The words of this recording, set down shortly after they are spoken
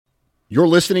You're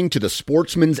listening to the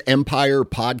Sportsman's Empire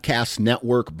Podcast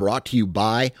Network, brought to you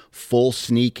by Full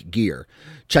Sneak Gear.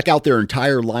 Check out their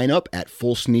entire lineup at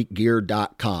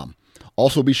fullsneakgear.com.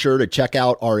 Also be sure to check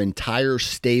out our entire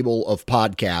stable of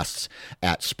podcasts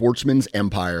at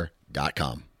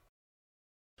sportsmansempire.com.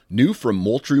 New from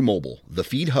Moultrie Mobile, the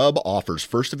Feed Hub offers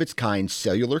first-of-its-kind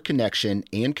cellular connection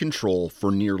and control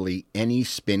for nearly any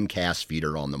spin cast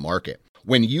feeder on the market.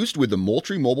 When used with the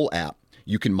Moultrie Mobile app,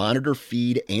 you can monitor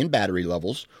feed and battery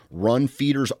levels, run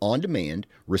feeders on demand,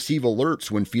 receive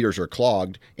alerts when feeders are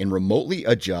clogged, and remotely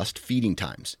adjust feeding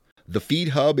times. The Feed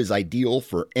Hub is ideal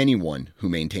for anyone who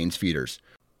maintains feeders.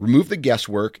 Remove the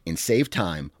guesswork and save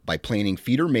time by planning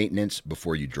feeder maintenance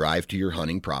before you drive to your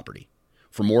hunting property.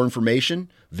 For more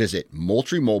information, visit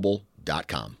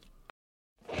moultriemobile.com.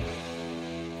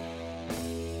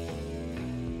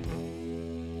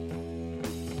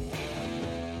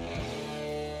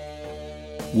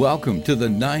 Welcome to the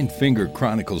Nine Finger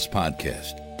Chronicles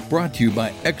podcast, brought to you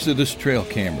by Exodus Trail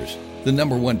Cameras, the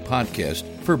 #1 podcast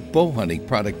for bow hunting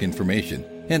product information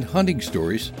and hunting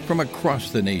stories from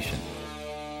across the nation.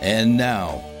 And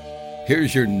now,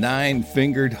 here's your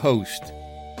nine-fingered host,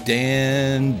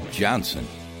 Dan Johnson.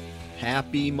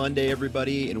 Happy Monday,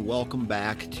 everybody, and welcome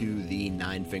back to the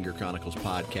Nine Finger Chronicles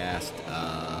podcast.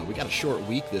 We got a short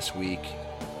week this week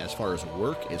as far as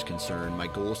work is concerned. My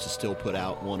goal is to still put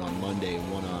out one on Monday,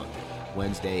 one on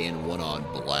Wednesday, and one on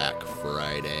Black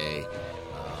Friday.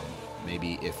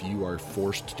 Maybe if you are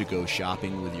forced to go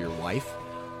shopping with your wife,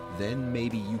 then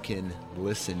maybe you can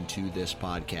listen to this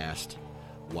podcast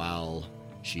while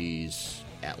she's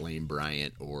at Lane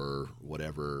Bryant or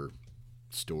whatever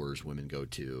stores women go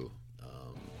to.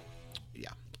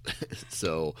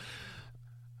 So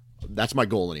that's my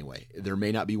goal anyway. There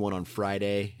may not be one on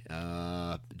Friday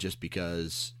just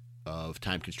because of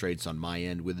time constraints on my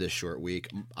end with this short week.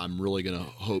 I'm really going to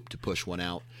hope to push one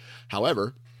out.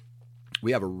 However,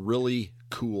 we have a really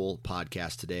cool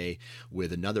podcast today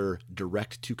with another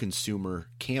direct-to-consumer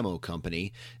camo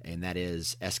company, and that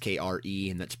is SKRE,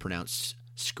 and that's pronounced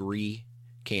Scree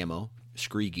Camo.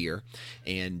 Scree Gear.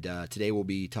 And today we'll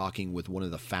be talking with one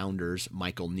of the founders,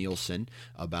 Michael Nielsen,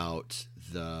 about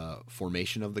the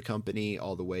formation of the company,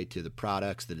 all the way to the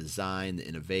products, the design, the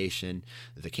innovation,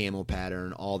 the camo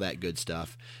pattern, all that good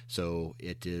stuff. So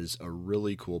it is a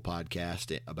really cool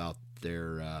podcast about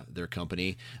their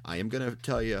company. I am going to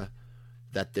tell you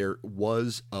that there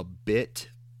was a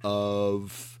bit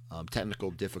of technical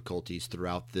difficulties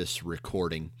throughout this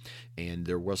recording, and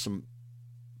there was some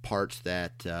parts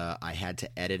that I had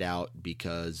to edit out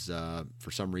because for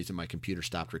some reason my computer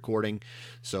stopped recording.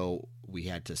 So we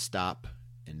had to stop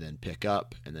and then pick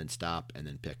up and then stop and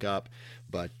then pick up.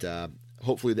 But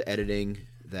hopefully the editing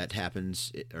that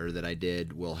happens or that I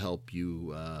did will help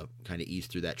you kind of ease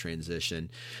through that transition.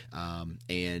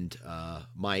 And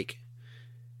Mike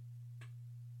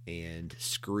and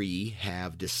Scree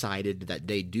have decided that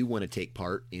they do want to take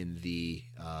part in the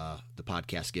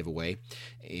podcast giveaway,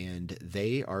 and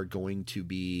they are going to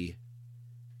be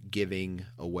giving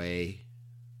away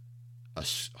a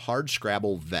hard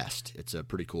Scrabble vest. It's a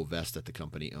pretty cool vest that the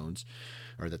company owns,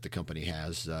 or that the company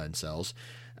has and sells.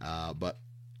 But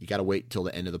you got to wait till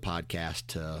the end of the podcast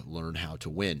to learn how to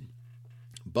win.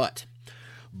 But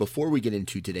before we get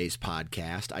into today's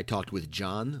podcast, I talked with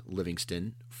John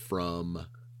Livingston from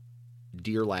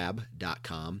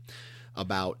DeerLab.com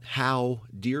about how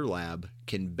DeerLab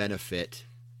can benefit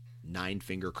Nine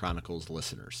Finger Chronicles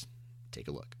listeners. Take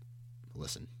a look.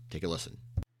 Take a listen.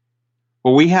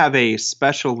 Well, we have a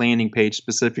special landing page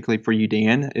specifically for you,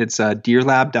 Dan. It's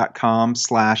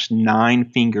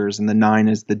DeerLab.com/9fingers, and the 9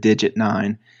 is the digit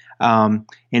 9. And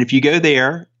if you go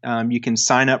there, you can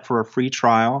sign up for a free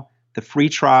trial. The free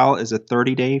trial is a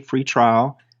 30-day free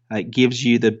trial. It gives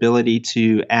you the ability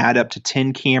to add up to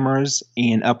 10 cameras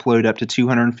and upload up to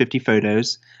 250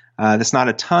 photos. That's not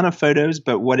a ton of photos,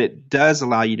 but what it does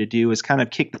allow you to do is kind of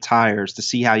kick the tires to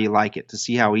see how you like it, to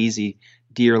see how easy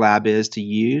DeerLab is to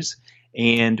use.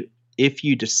 And if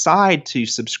you decide to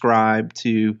subscribe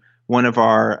to one of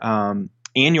our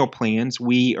annual plans,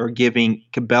 we are giving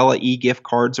Cabela e-gift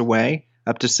cards away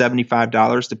up to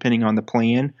 $75 depending on the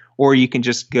plan, or you can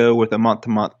just go with a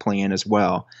month-to-month plan as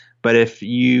well. But if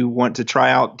you want to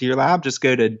try out DeerLab, just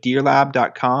go to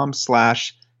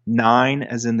DeerLab.com/9,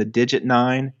 as in the digit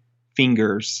 9,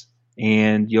 fingers,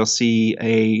 and you'll see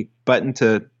a button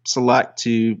to select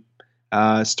to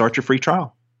start your free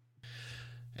trial.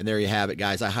 And there you have it,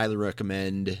 guys. I highly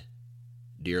recommend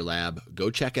DeerLab. Go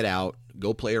check it out.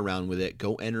 Go play around with it.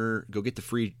 Go get the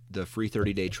free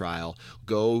 30-day trial.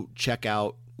 Go check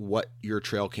out what your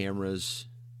trail cameras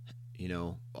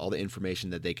all the information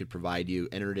that they could provide you,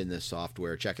 enter it in this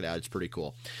software, check it out. It's pretty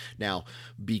cool. Now,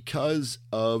 because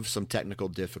of some technical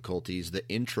difficulties, the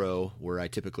intro where I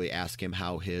typically ask him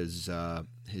how his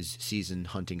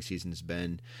hunting season's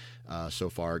been so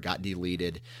far got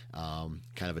deleted, kind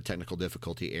of a technical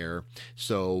difficulty error.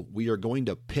 So we are going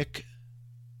to pick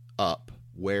up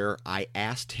where I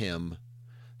asked him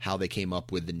how they came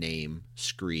up with the name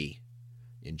Scree.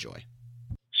 Enjoy.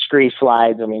 Scree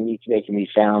slides, they can be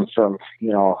found from,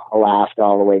 Alaska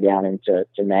all the way down into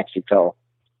Mexico.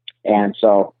 And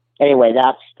so anyway,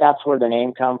 that's where the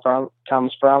name comes from.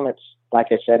 It's, like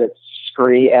I said, it's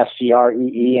Scree,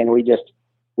 Scree. And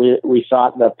we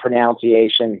thought the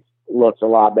pronunciation looked a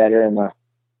lot better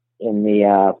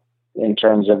in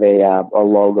terms of a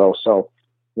logo. So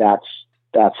that's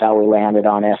how we landed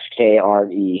on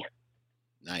SKRE.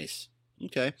 Nice.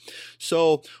 Okay.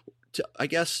 So I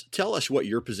guess tell us what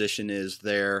your position is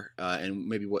there, and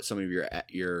maybe what some of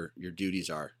your duties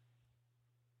are.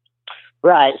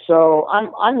 Right. So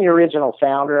I'm the original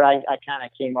founder. I kind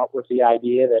of came up with the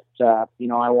idea that I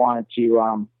wanted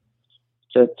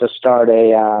to start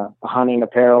a hunting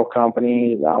apparel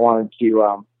company. I wanted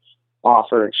to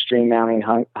offer extreme mounting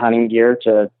hunting gear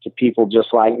to people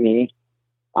just like me.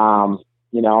 And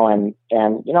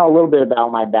a little bit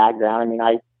about my background.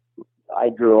 I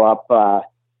grew up,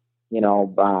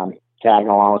 tagging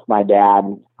along with my dad,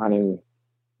 hunting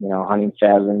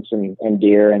pheasants and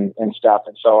deer and stuff.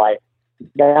 And so I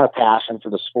got a passion for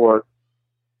the sport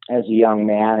as a young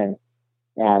man.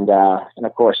 And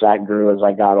of course that grew as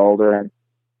I got older. And,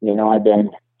 I've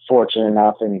been fortunate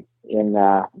enough in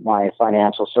my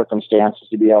financial circumstances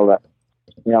to be able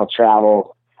to,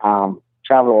 travel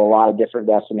to a lot of different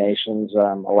destinations,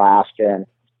 Alaska, and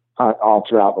hunt all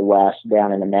throughout the West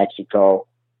down into Mexico.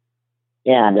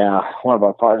 And one of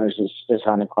our partners is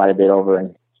hunting quite a bit over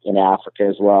in Africa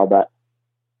as well. But,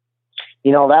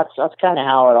 that's kind of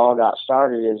how it all got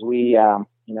started, is we,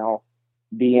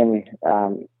 being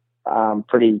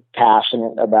pretty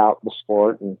passionate about the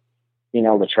sport and,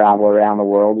 the travel around the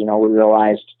world. We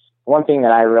realized, one thing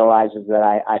that I realized is that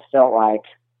I felt like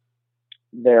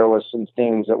there was some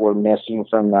things that were missing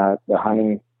from the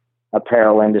hunting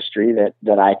apparel industry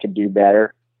that I could do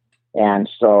better. And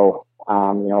so,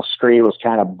 Scree was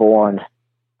kind of born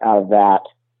out of that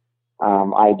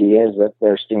idea, is that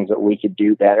there's things that we could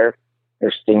do better.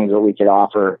 There's things that we could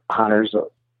offer hunters that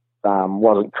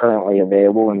wasn't currently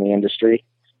available in the industry.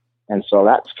 And so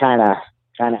that's kind of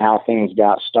how things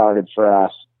got started for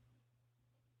us.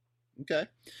 Okay.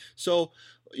 So,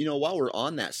 while we're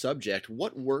on that subject,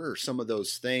 what were some of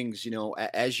those things,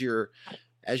 as you're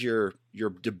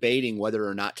debating whether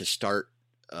or not to start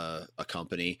a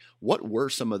company, what were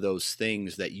some of those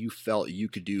things that you felt you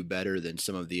could do better than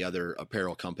some of the other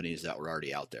apparel companies that were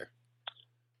already out there?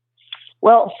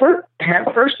 Well, first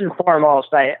and foremost,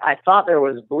 I thought there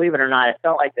was, believe it or not, I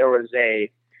felt like there was a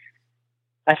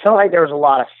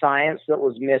lot of science that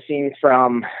was missing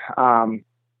from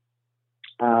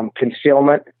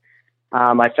concealment.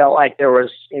 I felt like there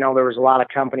was a lot of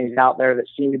companies out there that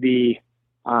seemed to be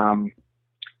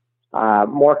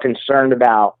more concerned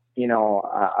about,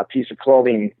 a piece of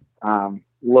clothing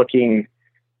looking,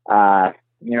 for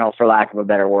lack of a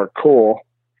better word, cool,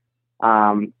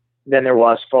 than there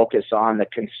was focus on the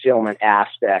concealment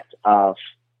aspect of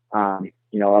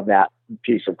that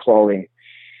piece of clothing.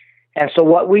 And so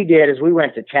what we did is we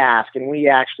went to task, and we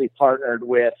actually partnered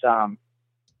with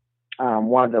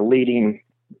one of the leading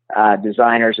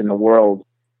designers in the world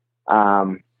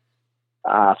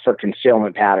for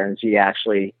concealment patterns.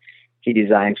 He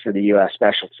designs for the U.S.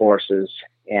 Special Forces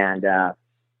and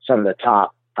some of the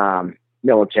top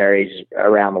militaries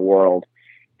around the world.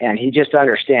 And he just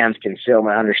understands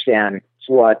concealment, understands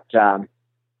what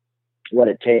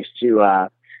it takes to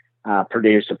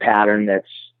produce a pattern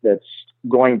that's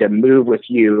going to move with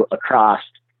you across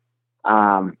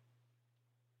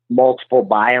multiple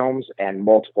biomes and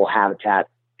multiple habitat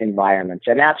environments.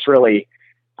 And that's really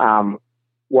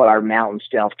what our Mountain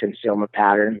Stealth concealment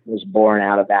pattern was born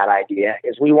out of. That idea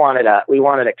is we wanted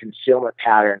a concealment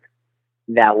pattern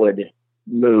that would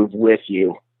move with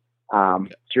you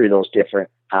through those different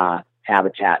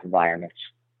habitat environments.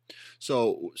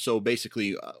 So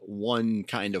basically one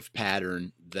kind of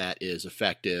pattern that is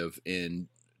effective in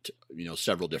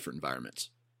several different environments.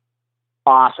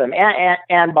 Awesome.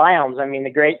 And biomes. I mean,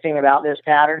 the great thing about this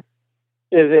pattern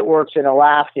is it works in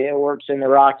Alaska. It works in the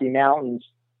Rocky Mountains.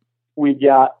 We've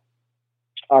got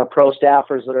our pro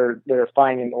staffers that are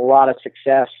finding a lot of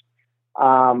success,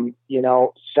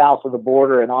 south of the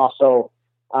border, and also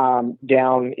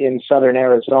down in southern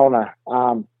Arizona.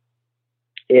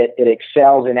 it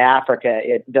excels in Africa.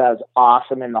 It does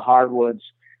awesome in the hardwoods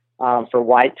for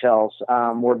whitetails.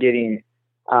 We're getting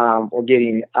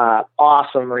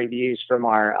awesome reviews from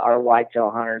our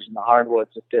whitetail hunters in the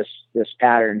hardwoods that this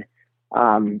pattern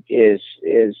is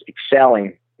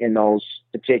excelling in those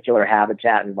particular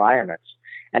habitat environments.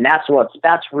 And that's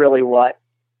really what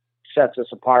sets us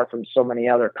apart from so many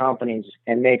other companies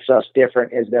and makes us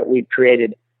different, is that we've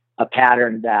created a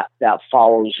pattern that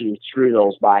follows you through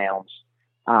those biomes.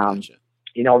 Gotcha.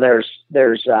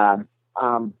 There's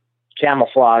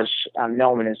camouflage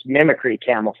known as mimicry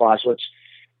camouflage, which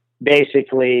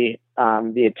basically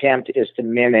the attempt is to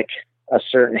mimic a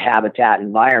certain habitat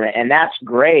environment. And that's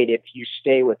great if you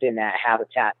stay within that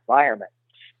habitat environment.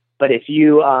 But if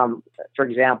you, for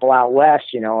example, out west,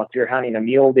 if you're hunting a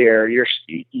mule deer, you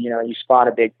spot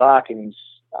a big buck and he's,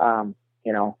 a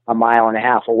mile and a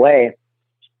half away,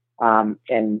 and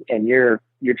you're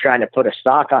trying to put a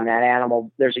stock on that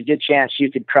animal, there's a good chance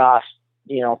you could cross,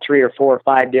 3 or 4 or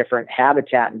 5 different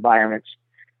habitat environments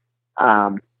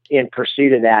in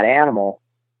pursuit of that animal.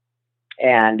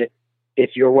 And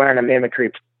if you're wearing a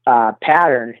mimicry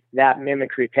pattern, that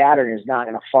mimicry pattern is not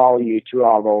going to follow you through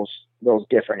all those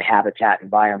different habitat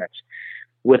environments.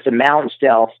 With the Mountain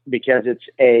Stealth, because it's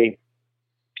a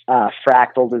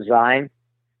fractal design,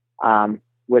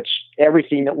 which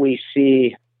everything that we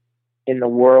see in the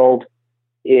world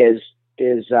is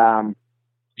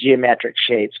geometric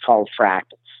shapes called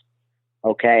fractals.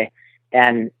 Okay.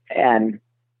 And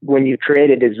when you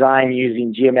create a design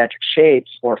using geometric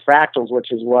shapes or fractals,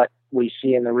 which is what we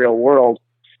see in the real world,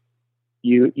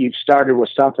 you've started with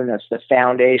something that's the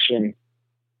foundation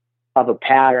of a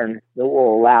pattern that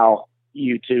will allow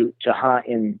you to hunt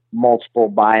in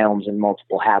multiple biomes and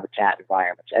multiple habitat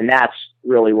environments. And that's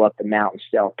really what the Mountain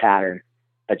Stealth pattern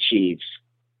achieves.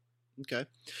 Okay.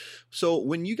 So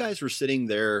when you guys were sitting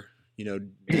there,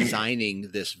 designing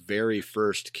this very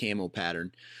first camo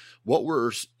pattern, what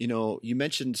were, you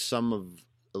mentioned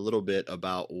a little bit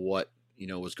about what,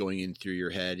 was going in through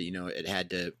your head. It had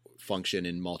to function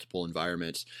in multiple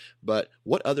environments, but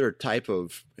what other type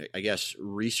of,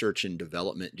 research and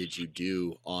development did you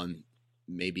do on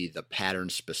maybe the pattern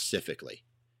specifically?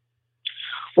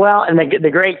 Well, and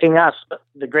the great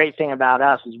thing about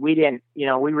us is we didn't,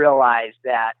 we realized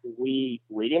that we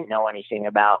didn't know anything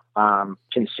about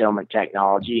concealment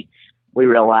technology. We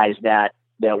realized that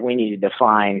we needed to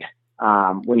find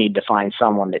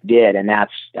someone that did, and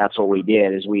that's what we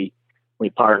did. Is we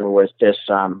partnered with this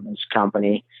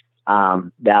company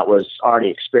that was already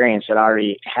experienced, that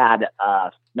already had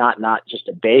not just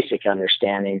a basic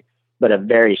understanding, but a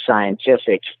very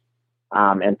scientific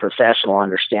and professional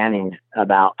understanding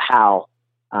about how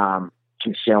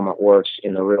concealment works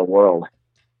in the real world.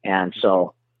 And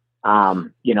so, we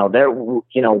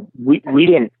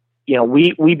didn't,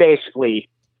 we basically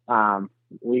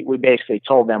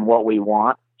told them what we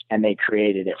want, and they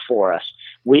created it for us.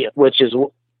 Which is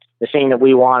the thing that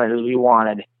we wanted, is we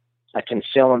wanted a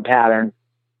concealment pattern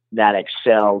that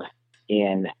excelled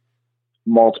in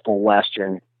multiple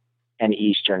Western and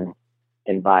Eastern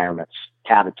environments,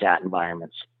 habitat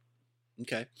environments.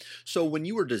 Okay. So when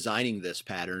you were designing this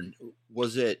pattern,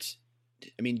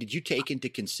 did you take into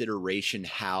consideration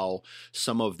how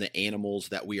some of the animals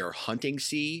that we are hunting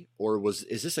see, or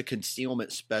is this a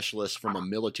concealment specialist from a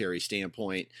military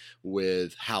standpoint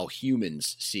with how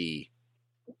humans see?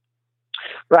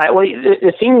 Right. Well,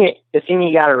 the thing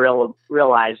you got to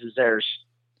realize is there's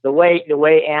the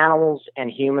way animals and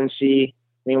humans see.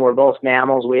 I mean, we're both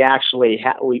mammals. We actually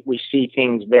we see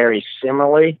things very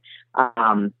similarly.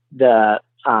 The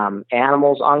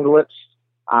animals' ungulates,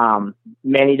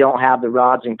 many don't have the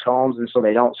rods and cones, and so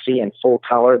they don't see in full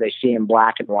color. They see in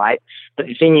black and white. But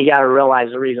the thing you got to realize,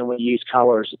 the reason we use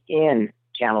colors in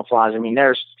camouflage, I mean,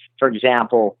 there's, for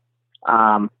example,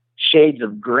 shades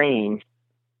of green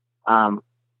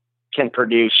can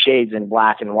produce shades in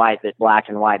black and white that black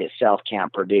and white itself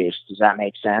can't produce. Does that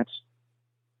make sense?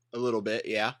 A little bit,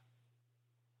 yeah.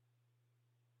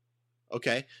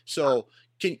 Okay, so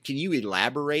can you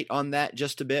elaborate on that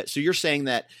just a bit? So you're saying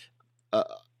that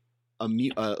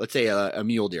let's say a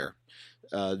mule deer,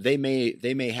 they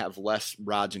may have less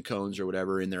rods and cones or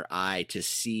whatever in their eye to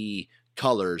see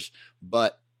colors,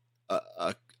 but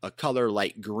a color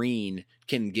like green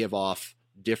can give off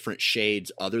different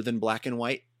shades other than black and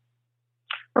white.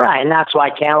 Right, and that's why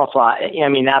camouflage. I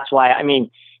mean, that's why. I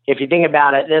mean, if you think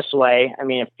about it this way, I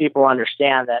mean, if people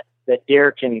understand that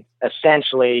deer can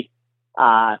essentially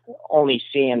only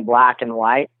see in black and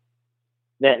white,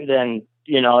 then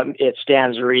it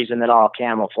stands to reason that all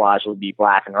camouflage would be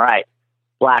black and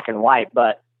white.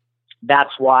 But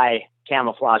that's why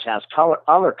camouflage has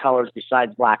other colors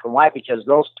besides black and white, because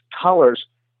those colors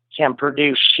can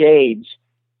produce shades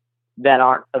that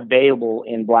aren't available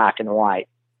in black and white.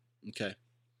 Okay.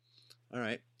 All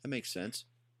right. That makes sense.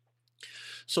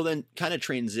 So then kind of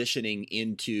transitioning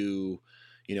into,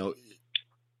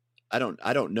 I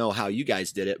don't know how you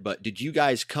guys did it, but did you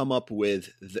guys come up with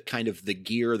the kind of the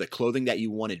gear, the clothing that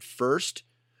you wanted first,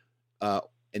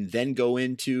 and then go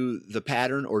into the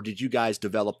pattern, or did you guys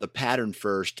develop the pattern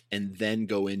first and then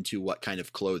go into what kind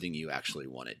of clothing you actually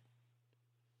wanted?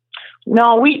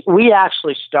 No, we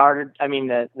actually started. I mean,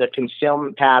 the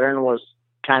concealment pattern was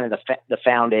kind of the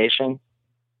foundation.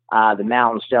 The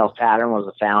Mountain Stealth pattern was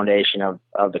the foundation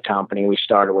of the company. We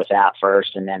started with that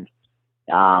first, and then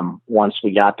once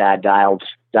we got that dialed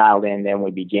in, then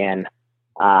we began,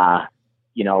 kind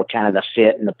of the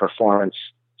fit and the performance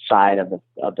side of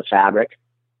the fabric.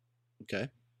 Okay.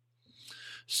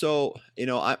 So,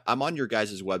 I'm on your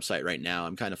guys' website right now.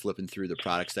 I'm kind of flipping through the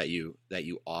products that you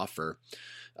offer.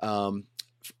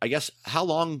 I guess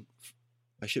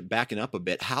I should backing up a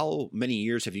bit. How many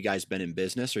years have you guys been in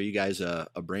business? Are you guys a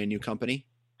brand new company?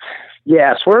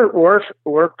 Yes,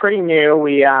 we're pretty new.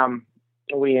 We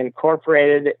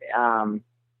incorporated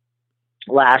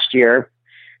last year,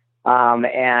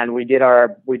 and we did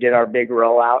our big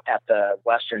rollout at the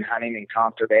Western Hunting and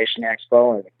Conservation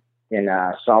Expo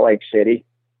in Salt Lake City.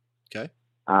 Okay,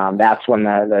 that's when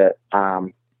the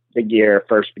gear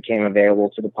first became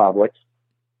available to the public.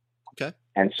 Okay,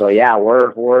 and so yeah,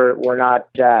 we're not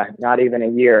even a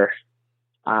year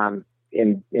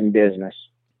in business.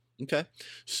 Okay,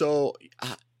 so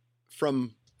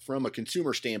from a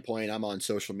consumer standpoint, I'm on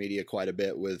social media quite a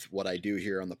bit with what I do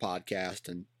here on the podcast,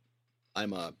 and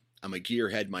I'm a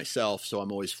gearhead myself, so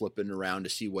I'm always flipping around to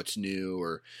see what's new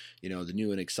or, the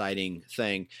new and exciting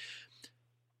thing.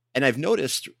 And I've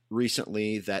noticed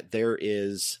recently that there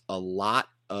is a lot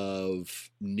of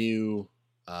new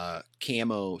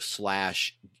camo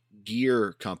 /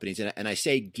 gear companies. And I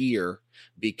say gear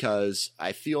because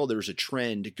I feel there's a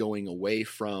trend going away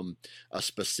from a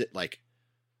specific, like,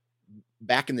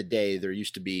 back in the day, there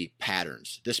used to be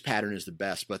patterns. This pattern is the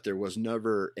best, but there was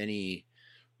never any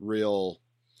real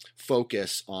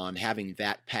focus on having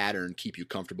that pattern keep you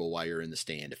comfortable while you're in the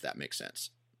stand, if that makes sense.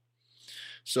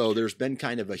 So there's been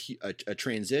kind of a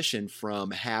transition from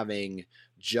having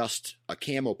just a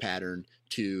camo pattern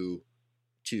to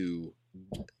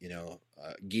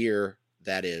gear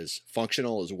that is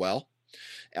functional as well.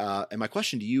 And my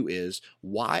question to you is,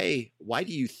 why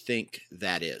do you think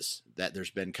that is, that there's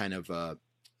been kind of a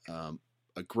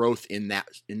growth in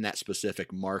that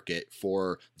specific market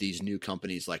for these new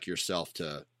companies like yourself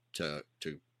to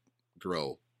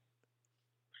grow?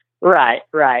 Right.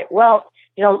 Well,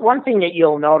 one thing that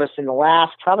you'll notice in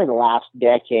probably the last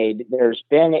decade, there's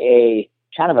been a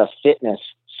kind of a fitness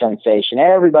sensation.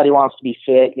 Everybody wants to be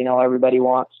fit. Everybody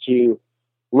wants to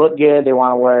look good. They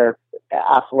want to wear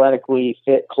athletically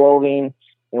fit clothing.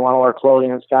 They want to wear clothing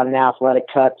that's got an athletic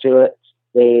cut to it.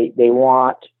 They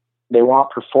want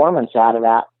performance out of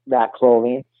that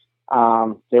clothing.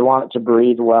 They want it to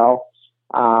breathe well.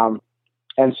 And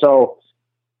so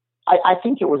I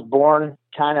think it was born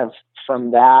kind of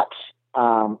from that,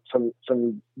 from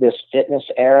this fitness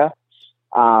era.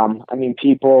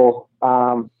 People,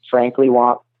 frankly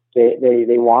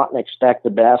they want and expect the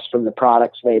best from the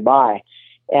products they buy.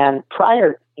 And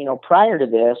prior to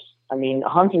this,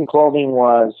 hunting clothing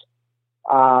was,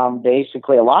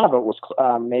 basically a lot of it was,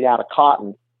 made out of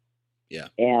cotton. Yeah.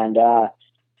 And, as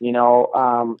you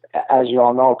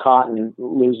all know, cotton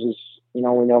loses, we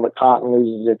know that cotton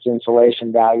loses its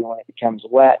insulation value when it becomes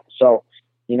wet. So,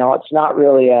 it's not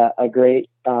really a great,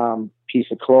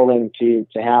 piece of clothing to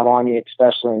have on you,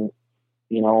 especially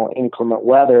in, inclement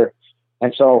weather.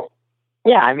 And so,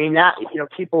 yeah, that,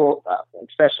 people,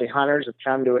 especially hunters, have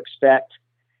come to expect,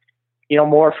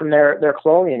 more from their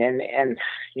clothing. And,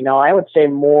 I would say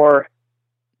more,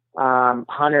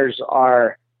 hunters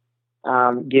are,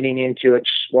 getting into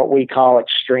what we call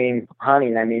extreme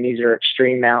hunting. These are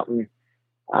extreme mountain,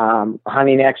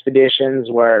 hunting expeditions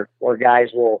where guys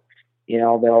will,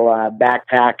 they'll,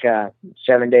 backpack,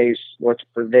 7 days worth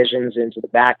of provisions into the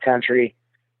backcountry.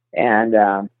 And,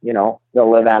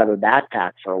 they'll live out of a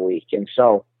backpack for a week. And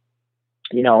so,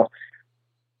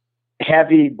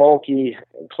 heavy, bulky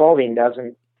clothing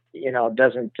doesn't fit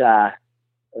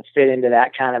into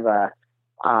that kind of a,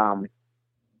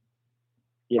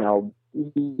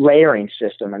 layering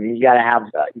system. You gotta have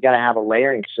a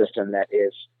layering system that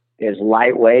is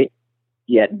lightweight,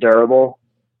 yet durable,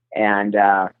 and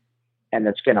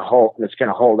that's going to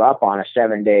hold up on a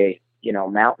 7-day,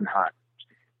 mountain hunt.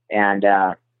 And,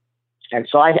 And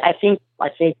so I think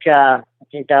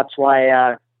that's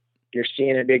why you're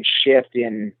seeing a big shift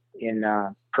in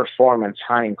performance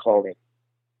hunting clothing.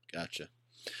 Gotcha.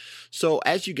 So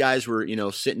as you guys were,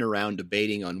 sitting around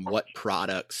debating on what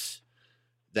products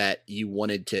that you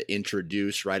wanted to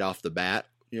introduce right off the bat,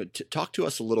 talk to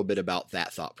us a little bit about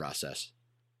that thought process.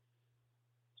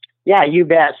 Yeah, you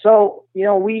bet. So,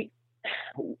 we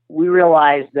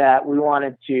realized that we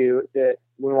wanted to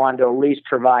at least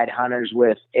provide hunters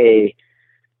with a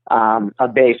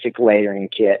basic layering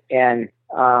kit. And,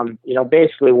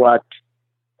 basically what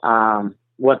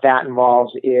that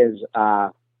involves is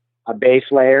a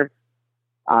base layer,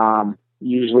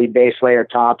 usually base layer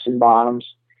tops and bottoms,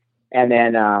 and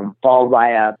then followed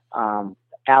by a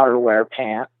outerwear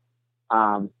pant.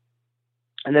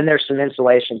 And then there's some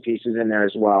insulation pieces in there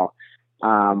as well.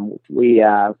 We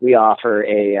offer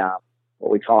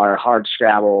what we call our hard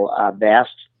scrabble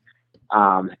vest,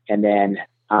 and then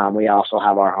we also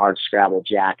have our hard scrabble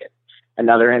jacket.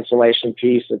 Another insulation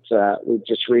piece we've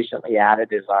just recently added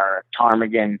is our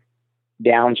ptarmigan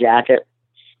down jacket.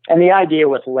 And the idea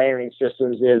with layering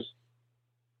systems is,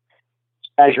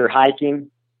 as you're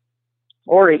hiking,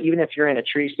 or even if you're in a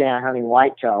tree stand hunting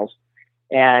whitetails,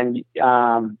 and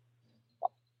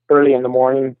early in the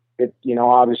morning,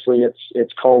 obviously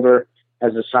it's colder.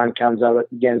 As the sun comes up, it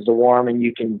begins to warm, and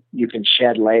you can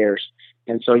shed layers.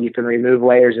 And so you can remove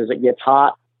layers as it gets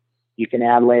hot. You can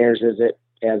add layers as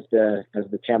the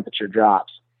temperature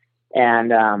drops.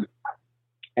 And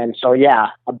so, yeah,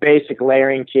 a basic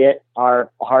layering kit,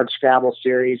 our hard scrabble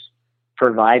series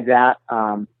provides that.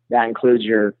 That includes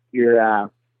your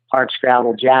hard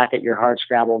scrabble jacket, your hard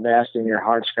scrabble vest, and your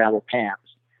hard scrabble pants.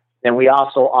 Then we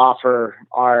also offer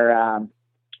our,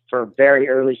 for very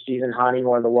early season hunting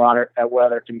where the weather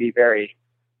can be very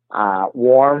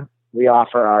warm, we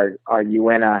offer our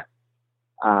Uinta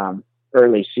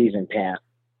early season pant,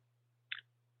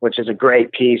 which is a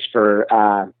great piece for,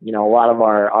 a lot of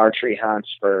our archery hunts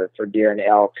for deer and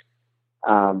elk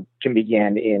can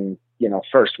begin in,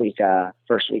 first week of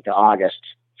August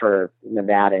for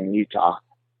Nevada and Utah.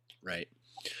 Right.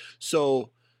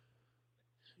 So,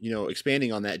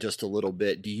 expanding on that just a little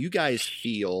bit, do you guys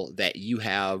feel that you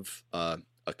have a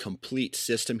complete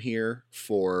system here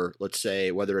for, let's say,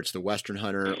 whether it's the Western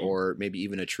hunter or maybe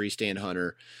even a tree stand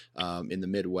hunter in the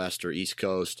Midwest or East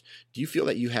Coast? Do you feel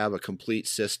that you have a complete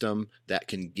system that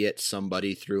can get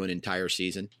somebody through an entire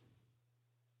season?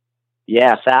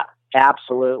 Yes,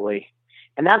 absolutely.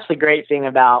 And that's the great thing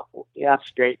about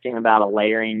a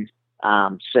layering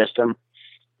system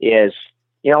is,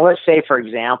 let's say, for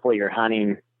example, you're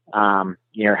hunting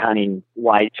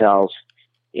whitetails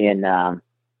in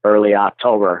early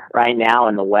October. Right now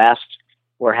in the West,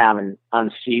 we're having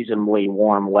unseasonably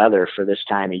warm weather for this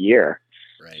time of year.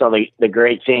 Right. So the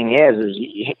great thing is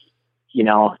you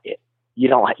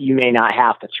may not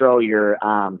have to throw your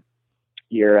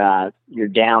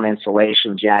down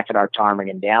insulation jacket, our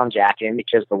ptarmigan down jacket, in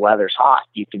because the weather's hot.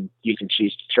 You can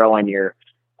choose to throw in your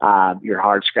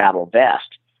hard scrabble vest.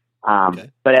 Okay.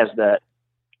 But as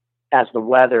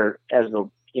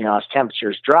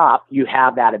temperatures drop, you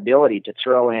have that ability to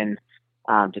throw in,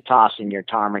 to toss in your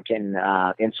ptarmigan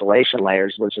insulation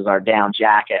layers, which is our down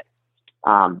jacket.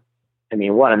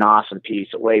 What an awesome piece.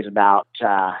 It weighs about,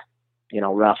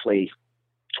 roughly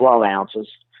 12 ounces,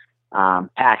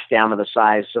 packs down to the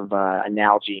size of an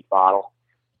Nalgene bottle.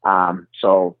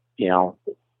 So,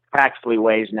 practically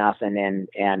weighs nothing,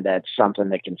 and that's something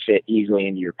that can fit easily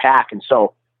into your pack. And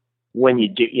so when you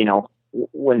do,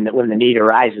 when the need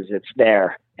arises, it's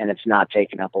there and it's not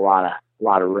taking up a lot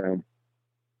of room.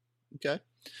 Okay.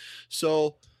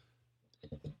 So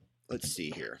let's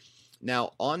see here.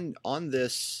 Now on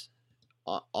this,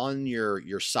 on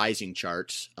your sizing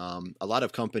charts, a lot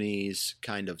of companies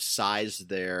kind of size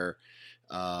their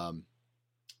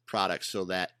products so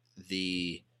that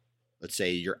let's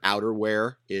say your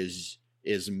outerwear is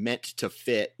meant to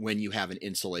fit when you have an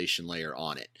insulation layer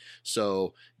on it.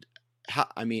 So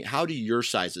how do your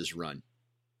sizes run?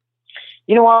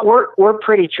 You know what? We're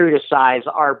pretty true to size.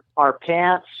 Our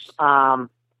pants are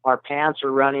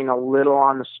running a little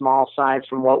on the small side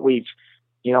from what we've,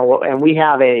 and we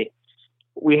have a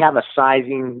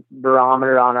sizing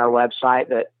barometer on our website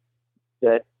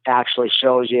that actually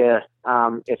shows you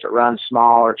if it runs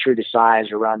small or true to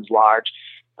size or runs large.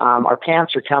 Our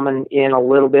pants are coming in a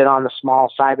little bit on the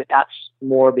small side, but that's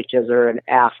more because they're an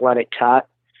athletic cut.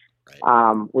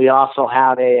 Right. We also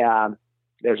have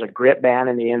there's a grip band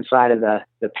in the inside of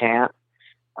the pant,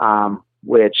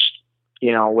 which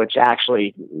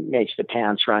actually makes the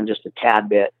pants run just a tad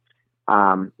bit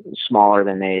smaller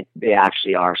than they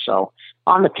actually are. So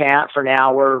on the pant for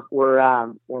now,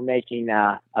 we're making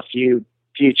a few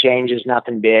changes,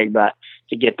 nothing big, but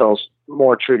to get those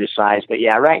more true to size. But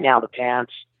yeah, right now the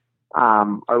pants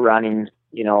are running,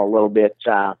 a little bit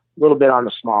on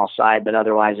the small side, but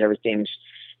otherwise everything's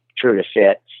true to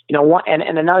fit.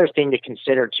 And another thing to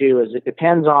consider too is it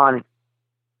depends on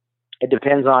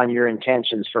your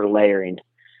intentions for layering.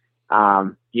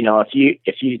 If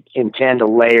you intend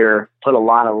to put a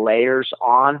lot of layers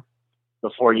on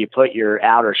before you put your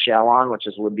outer shell on,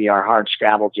 would be our hard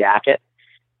scrabble jacket,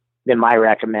 then my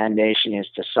recommendation is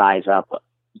to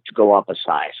to go up a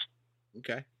size.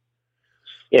 Okay.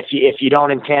 If you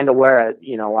don't intend to wear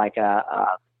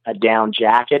a down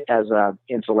jacket as a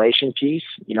insulation piece,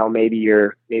 maybe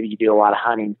you do a lot of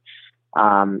hunting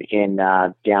down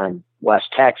in West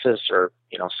Texas or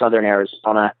southern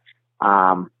Arizona,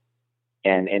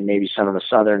 and maybe some of the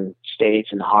southern states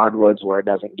and hardwoods where it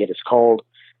doesn't get as cold.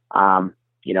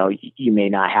 You may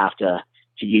not have to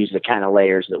use the kind of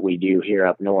layers that we do here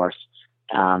up north.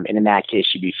 And in that case,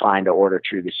 you'd be fine to order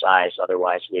true to size.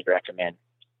 Otherwise, we'd recommend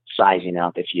sizing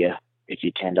up if you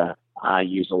tend to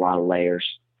use a lot of layers,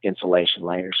 insulation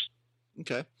layers.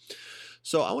 Okay.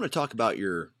 So I want to talk about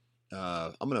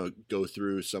I'm going to go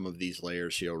through some of these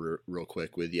layers here real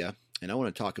quick with you. And I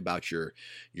want to talk about your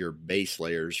base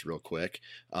layers real quick.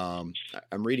 I'm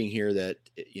reading here that,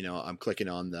 I'm clicking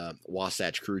on the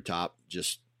Wasatch Crew Top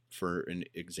just for an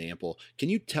example. Can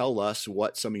you tell us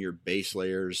what some of your base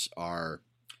layers are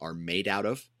made out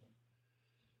of?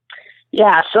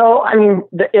 Yeah. So,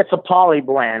 it's a poly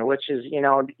blend, which is,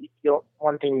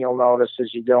 one thing you'll notice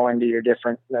as you go into your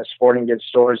different sporting goods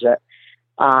stores that,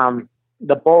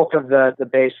 the bulk of the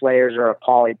base layers are a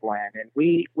poly blend, and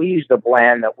we use the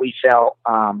blend that we felt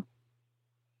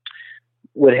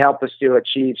would help us to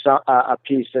achieve a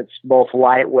piece that's both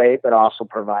lightweight but also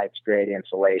provides great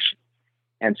insulation.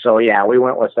 And so, yeah, we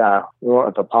went with a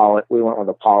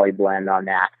poly blend on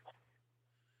that.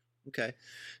 Okay,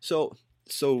 so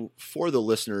for the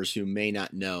listeners who may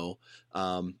not know,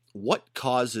 what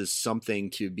causes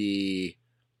something to be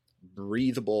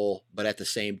breathable but at the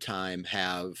same time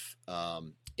have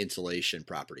insulation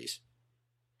properties?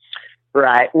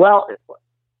 Right. Well,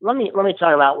 let me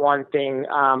talk about one thing,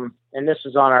 and this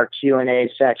is on our Q&A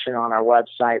section on our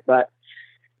website, but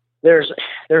there's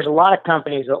a lot of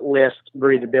companies that list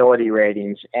breathability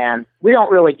ratings, and we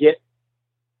don't really get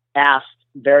asked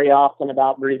very often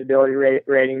about breathability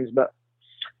ratings, but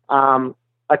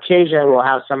occasionally we'll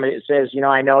have somebody that says,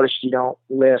 I noticed you don't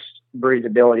list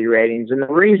breathability ratings. And the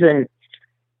reason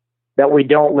that we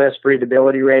don't list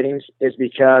breathability ratings is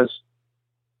because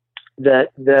the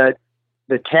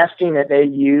testing that they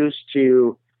use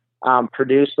to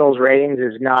produce those ratings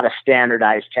is not a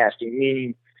standardized testing,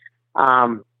 meaning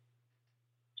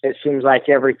it seems like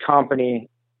every company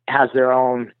has their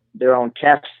own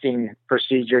testing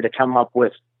procedure to come up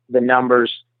with the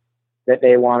numbers that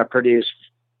they want to produce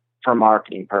for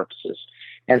marketing purposes.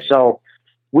 And so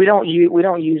we don't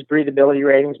use breathability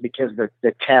ratings because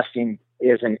the testing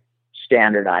isn't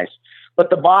standardized. But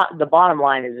the bottom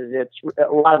line is it's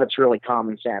a lot of it's really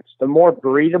common sense. The more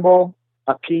breathable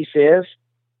a piece is,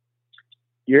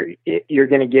 you're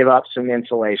going to give up some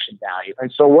insulation value.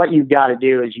 And so what you've got to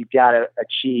do is you've got to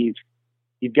achieve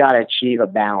a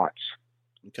balance.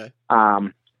 Okay.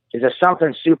 Is it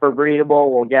something super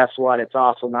breathable? Well, guess what? It's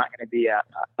also not going to be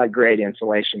a great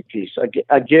insulation piece.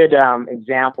 A good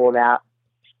example of that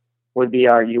would be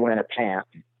our Uinta pant,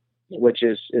 which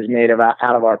is made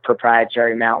out of our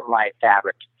proprietary Mountain Light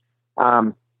fabric.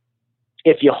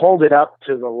 If you hold it up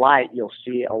to the light, you'll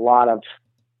see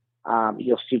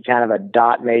kind of a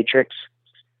dot matrix.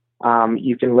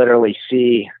 You can literally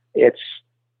see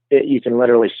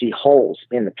holes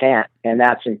in the pant, and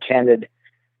that's intended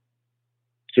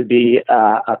to be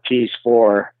a piece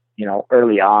for,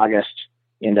 early August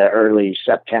into early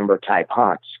September type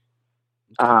hunts.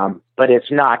 But it's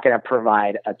not going to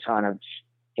provide a ton of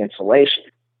insulation.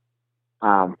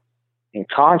 In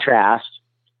contrast,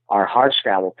 our hard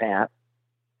scrabble pant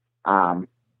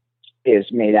is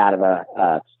made out of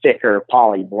a thicker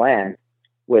poly blend,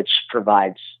 which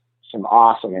provides some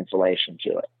awesome insulation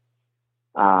to it.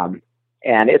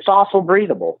 And it's also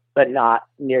breathable, but not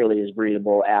nearly as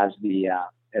breathable as the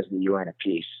Uinta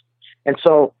piece. And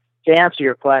so to answer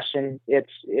your question,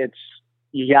 it's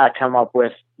you got to come up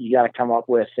with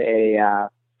a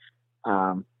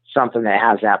something that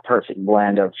has that perfect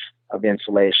blend of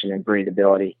insulation and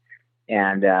breathability.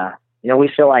 And we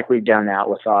feel like we've done that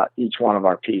with each one of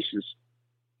our pieces.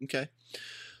 Okay.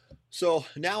 So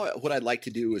now what I'd like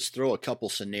to do is throw a couple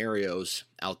scenarios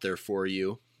out there for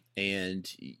you. and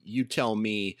you tell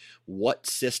me what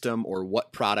system or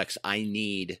what products I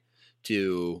need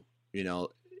to,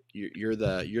 you're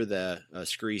the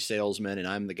scree salesman and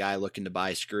I'm the guy looking to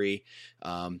buy scree.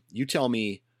 You tell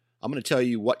me, I'm going to tell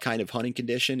you what kind of hunting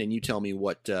condition, and you tell me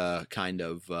what kind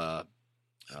of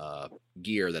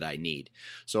gear that I need.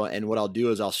 So, and what I'll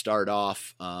do is I'll start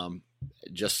off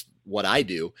just what I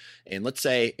do. And let's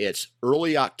say it's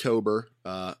early October,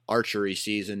 archery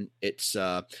season.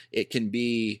 It can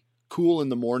be cool in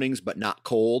the mornings, but not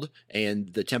cold.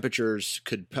 And the temperatures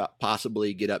could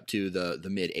possibly get up to the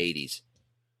mid 80s.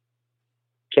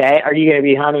 Okay. Are you going to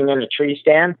be hunting in a tree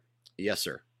stand? Yes,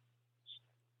 sir.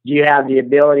 Do you have the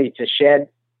ability to shed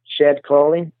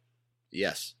clothing?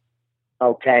 Yes.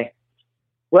 Okay.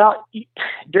 Well,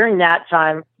 during that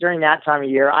time of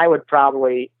year, I would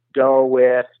probably go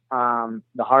with the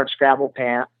hardscrabble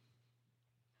pant.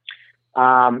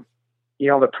 The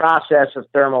process of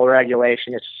thermal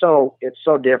regulation is so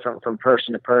different from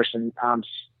person to person.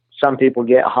 Some people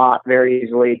get hot very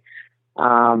easily.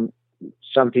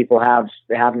 Some people have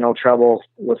no trouble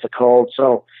with the cold.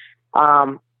 So,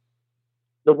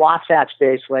 the Wasatch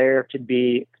base layer could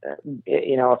be,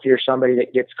 if you're somebody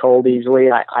that gets cold easily,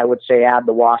 I would say add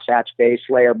the Wasatch base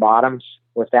layer bottoms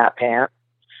with that pant.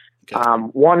 Okay.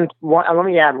 Let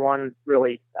me add one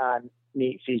really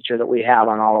neat feature that we have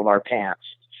on all of our pants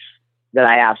that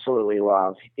I absolutely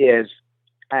love is,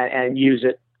 and use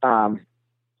it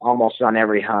almost on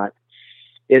every hunt,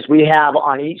 is we have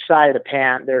on each side of the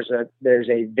pant, there's a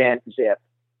vent zip.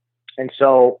 And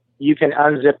so you can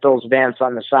unzip those vents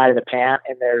on the side of the pant,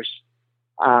 and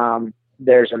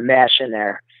there's a mesh in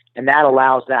there, and that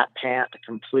allows that pant to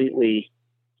completely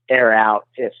air out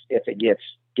if it gets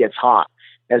hot.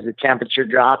 As the temperature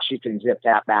drops, you can zip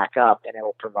that back up, and it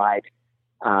will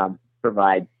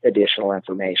provide additional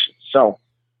information. So,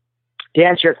 to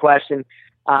answer your question,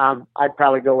 I'd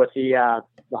probably go with the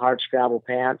hardscrabble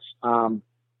pants.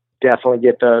 Definitely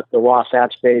get the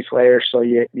Wasatch base layer, so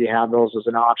you have those as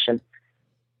an option.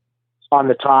 On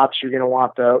the tops, you're going to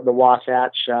want the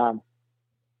Wasatch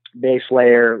base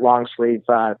layer long sleeve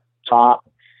top,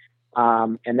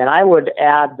 and then I would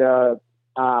add the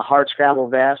hardscrabble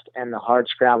vest and the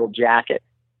hardscrabble jacket.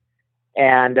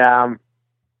 And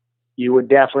you would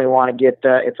definitely want to get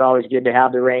it's always good to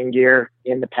have the rain gear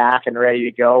in the pack and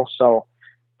ready to go. So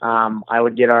I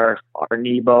would get our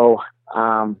Nebo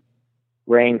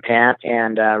rain pant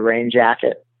and rain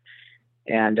jacket,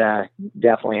 and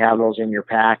definitely have those in your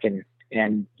pack.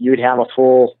 And you'd have a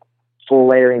full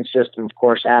layering system, of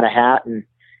course, add a hat,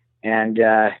 and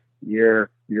you're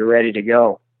ready to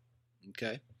go.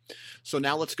 Okay. So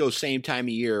now let's go same time of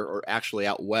year, or actually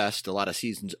out west, a lot of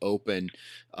seasons open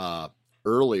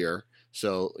earlier.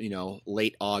 So,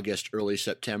 late August, early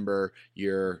September,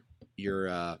 you're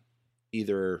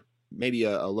either maybe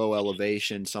a low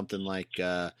elevation, something like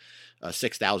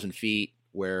 6,000 feet,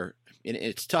 where, and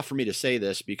it's tough for me to say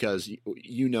this because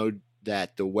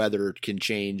that the weather can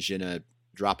change in a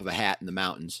drop of a hat in the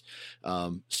mountains.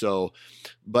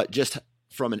 But just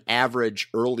from an average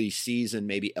early season,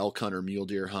 maybe elk hunt or mule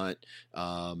deer hunt,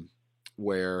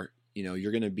 where,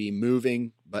 you're going to be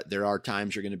moving, but there are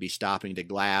times you're going to be stopping to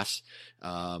glass.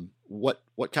 What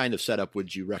kind of setup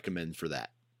would you recommend for that?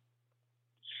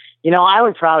 I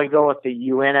would probably go with the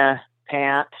Uinta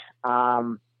pant,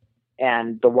 and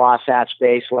the Wasatch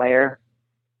base layer.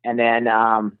 And then,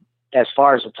 as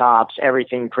far as the tops,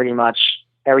 everything pretty much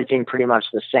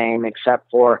the same,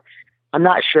 except for, I'm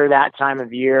not sure that time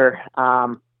of year,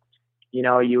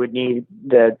 you would need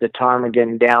the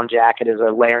ptarmigan down jacket as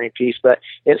a layering piece, but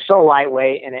it's so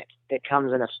lightweight, and it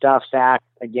comes in a stuff sack,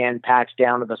 again, packs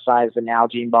down to the size of an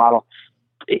Nalgene bottle.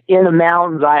 In the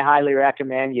mountains, I highly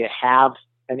recommend you have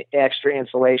an extra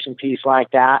insulation piece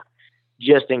like that,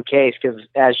 just in case, because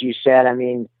as you said,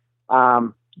 the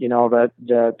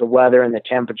weather and the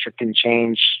temperature can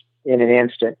change in an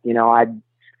instant.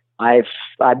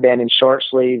 I've been in short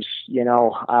sleeves,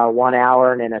 1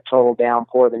 hour and in a total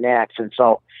downpour the next. And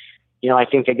so, I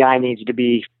think a guy needs to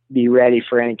be ready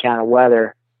for any kind of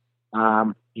weather.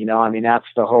 That's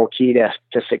the whole key to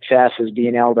success, is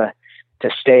being able to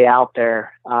stay out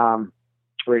there,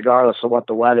 regardless of what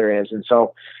the weather is. And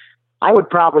so I would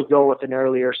probably go with an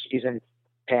earlier season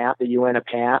pant, the Uinta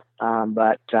pant,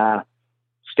 but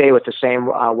stay with the same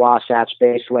Wasatch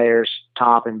base layers,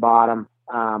 top and bottom,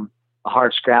 a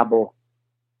hardscrabble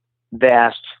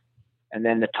vest, and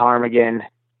then the ptarmigan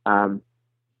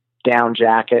down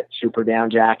jacket, super down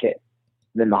jacket,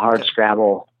 then the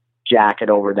hardscrabble jacket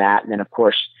over that, and then, of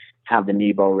course, have the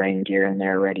Nebo rain gear in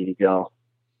there ready to go.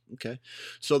 Okay.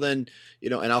 So then,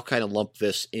 and I'll kind of lump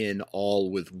this in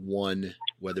all with one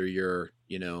whether you're,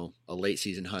 a late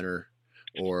season hunter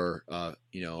or, a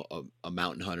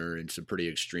mountain hunter in some pretty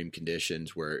extreme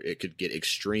conditions where it could get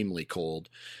extremely cold.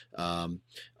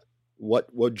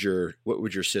 What would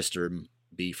your system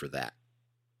be for that?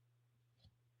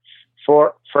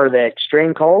 For the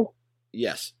extreme cold?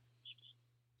 Yes.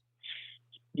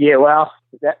 Yeah, well,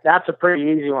 that's a pretty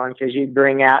easy one because you'd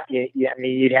bring out.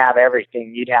 You'd have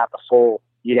everything. You'd have the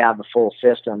full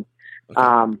system.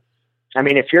 Okay.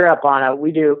 If you're up on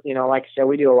we do. Like I said,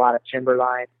 we do a lot of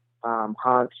timberline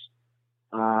hunts.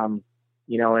 In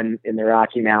the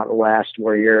Rocky Mountain West,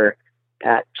 where you're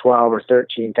at 12 or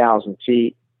 13,000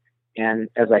 feet, and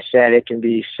as I said, it can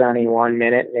be sunny 1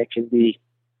 minute and it can be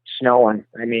snowing.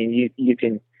 You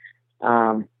can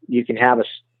have a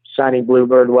sunny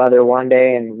bluebird weather one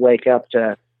day and wake up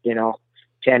to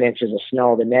 10 inches of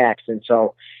snow the next. And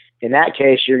so in that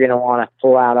case, you're going to want to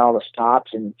pull out all the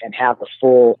stops and have the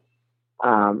full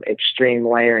extreme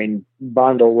layering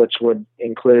bundle, which would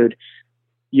include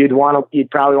you'd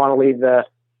probably want to leave the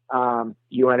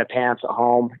Uinta pants at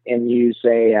home and use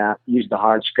the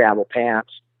hard scrabble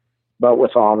pants, but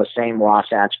with all the same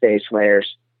Wasatch base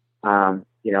layers. Of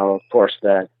course,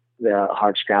 the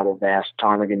hard scrabble vest,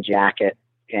 ptarmigan jacket,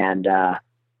 and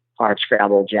hard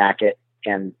scrabble jacket,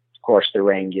 and of course the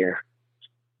rain gear.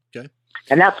 Okay.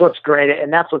 And that's what's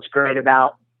great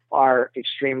about our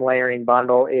extreme layering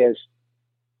bundle is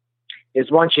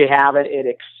once you have it, it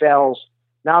excels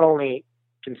not only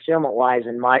concealment wise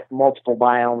in multiple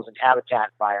biomes and habitat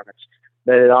environments,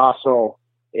 but it also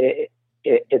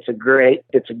it's a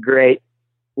great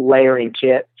layering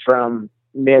kit from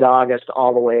mid-August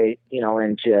all the way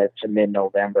into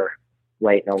mid-November,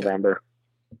 late November.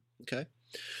 Okay.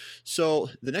 So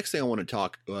the next thing I want to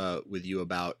talk with you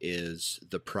about is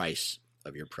the price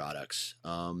of your products.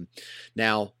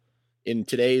 Now, in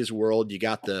today's world, you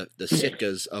got the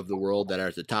Sitkas of the world that are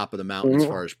at the top of the mountain as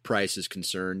far as price is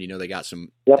concerned. They got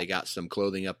some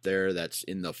clothing up there that's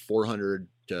in the $400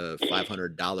 to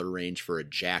 $500 range for a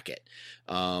jacket.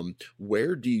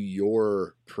 Where do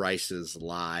your prices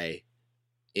lie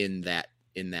in that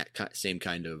same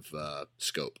kind of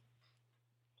scope?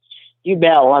 You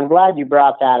bet. Well, I'm glad you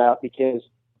brought that up because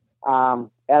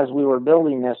as we were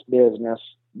building this business,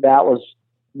 that was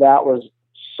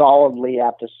solidly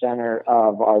at the center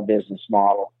of our business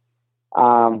model.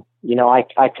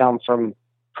 I come from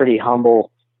pretty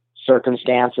humble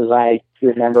circumstances. I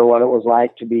remember what it was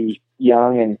like to be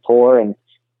young and poor and,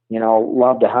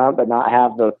 love to hunt, but not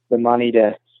have the money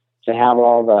to have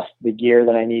all the gear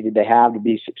that I needed to have to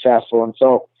be successful. And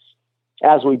so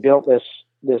as we built this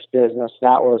business,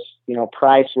 that was,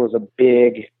 price was a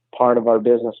big part of our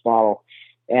business model.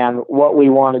 And what we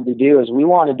wanted to do is we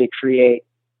wanted to create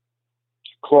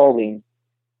clothing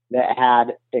that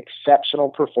had exceptional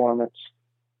performance.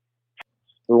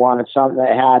 We wanted something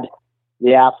that had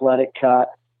the athletic cut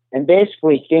and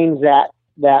basically things that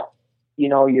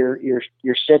your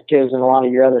Sitkas and a lot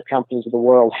of your other companies of the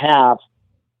world have,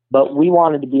 but we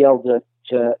wanted to be able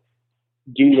to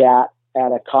do that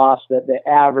at a cost that the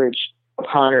average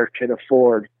hunter could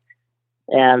afford.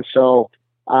 And so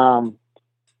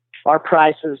our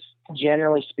prices,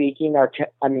 generally speaking, are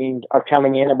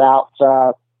coming in about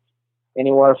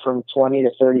anywhere from 20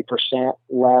 to 30%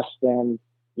 less than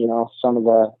some of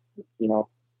the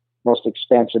most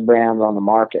expensive brands on the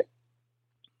market.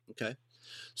 Okay.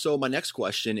 So my next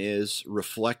question is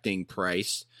reflecting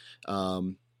price. A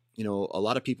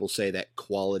lot of people say that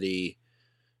quality,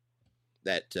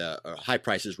 that high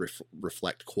prices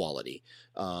reflect quality.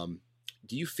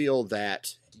 Do you feel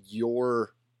that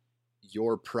your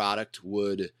product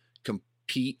would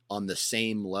compete on the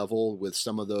same level with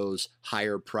some of those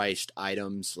higher priced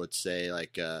items, let's say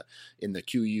like in the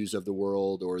QUs of the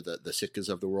world or the Sitkas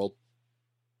of the world?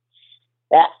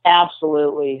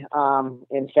 Absolutely.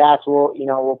 In fact,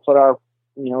 we'll put our,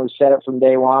 we set it from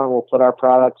day one. We'll put our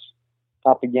products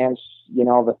up against,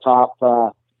 the top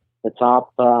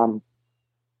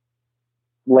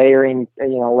layering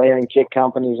kit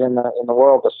companies in the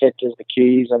world, the Sitkas, the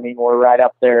QUs. We're right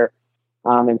up there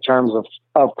in terms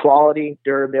of quality,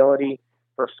 durability,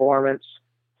 performance.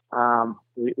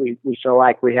 We feel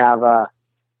like we have a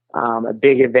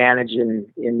big advantage in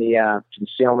the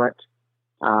concealment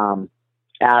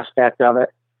aspect of it.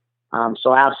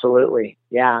 So absolutely.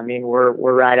 Yeah. We're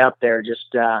right up there,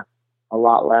 just a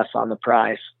lot less on the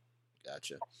price.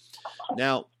 Gotcha.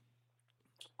 Now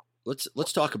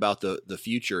let's talk about the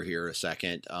future here a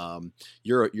second.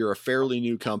 You're a fairly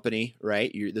new company,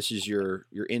 right? This is you're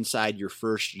inside your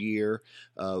first year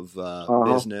of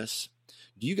business.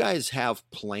 Do you guys have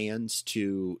plans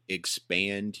to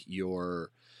expand your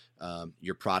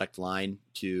your product line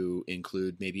to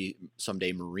include maybe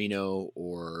someday merino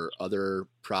or other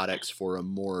products for a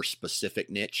more specific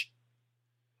niche?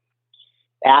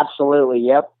 Absolutely.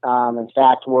 Yep. In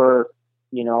fact, we're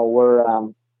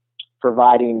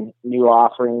providing new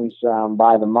offerings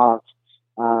by the month.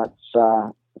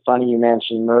 It's funny you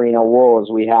mentioned merino wool, as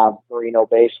we have merino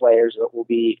base layers that will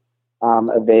be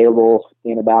available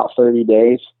in about 30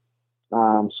 days.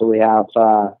 So we have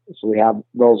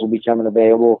those will be coming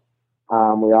available.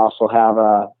 We also have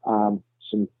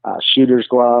some shooter's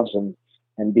gloves and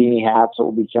beanie hats that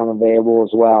will become available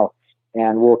as well,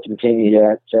 and we'll continue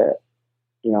to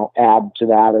add to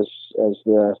that as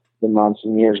the months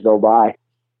and years go by.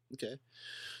 Okay,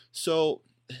 so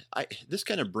this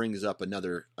kind of brings up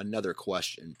another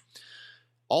question.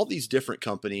 All these different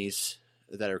companies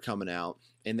that are coming out,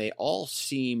 and they all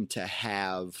seem to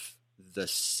have the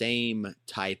same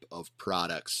type of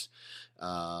products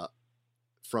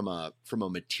from a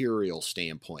material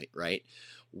standpoint, right?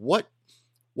 What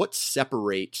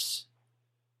separates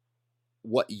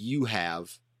what you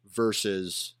have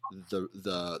versus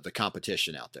the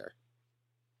competition out there?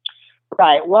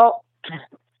 Right. Well,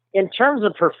 in terms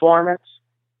of performance,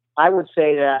 I would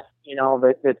say that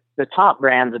the top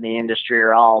brands in the industry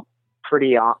are all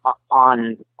pretty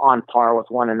on par with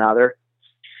one another.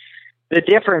 The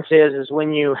difference is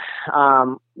when you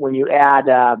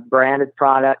add branded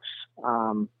products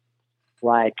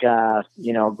like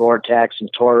Gore-Tex and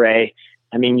Toray.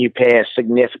 I mean, you pay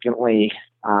significantly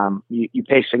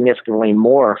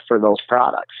more for those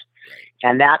products,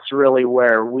 and that's really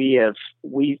where we've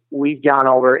gone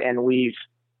over and we've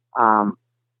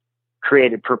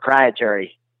created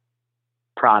proprietary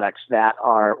products that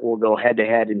will go head to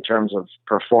head in terms of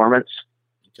performance,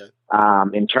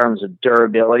 in terms of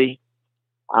durability,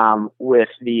 with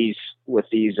these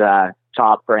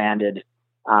top branded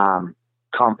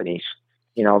companies,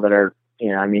 that are,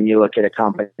 you look at a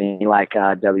company like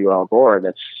W.L. Gore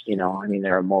that's,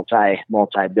 they're a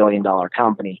multi-billion-dollar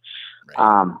company.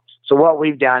 Right. So what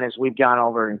we've done is we've gone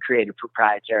over and created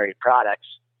proprietary products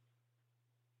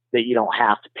that you don't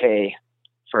have to pay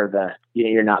for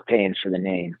you're not paying for the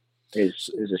name is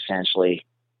essentially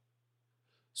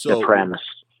the premise.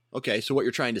 Okay. So what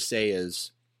you're trying to say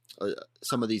is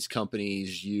some of these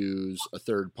companies use a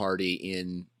third party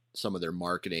in some of their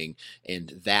marketing,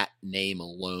 and that name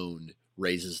alone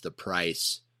raises the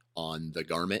price on the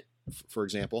garment, for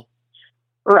example?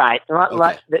 Right.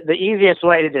 Okay. The easiest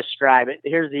way to describe it,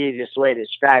 here's the easiest way to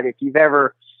describe it. If you've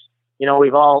ever,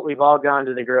 we've all gone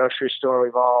to the grocery store,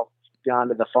 we've all gone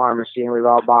to the pharmacy, and we've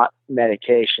all bought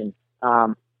medication.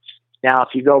 Now, if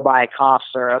you go buy cough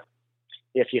syrup,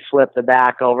 if you flip the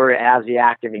back over, it has the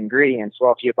active ingredients.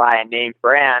 Well, if you buy a name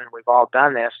brand, we've all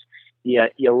done this. You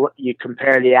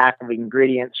compare the active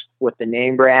ingredients with the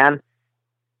name brand,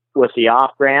 with the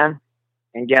off brand,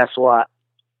 and guess what?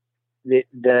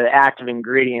 The active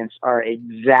ingredients are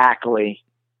exactly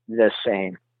the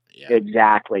same. Yeah.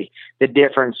 Exactly. The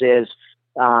difference is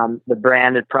the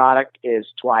branded product is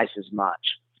twice as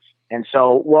much. And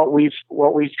so what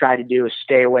we've tried to do is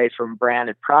stay away from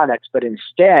branded products, but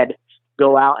instead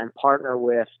go out and partner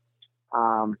with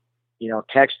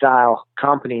textile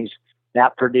companies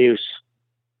that produce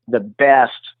the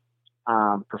best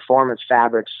performance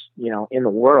fabrics in the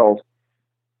world,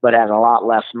 but at a lot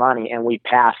less money, and we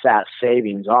pass that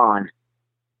savings on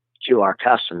to our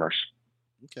customers.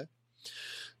 Okay.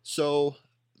 So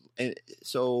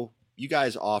you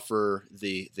guys offer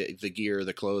the gear,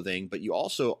 the clothing, but you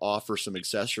also offer some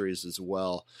accessories as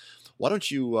well. Why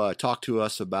don't you talk to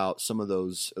us about some of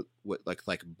those,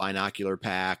 like binocular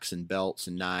packs and belts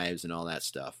and knives and all that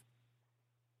stuff?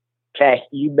 Okay,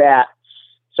 you bet.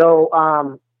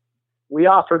 So we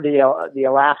offer the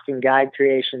Alaskan Guide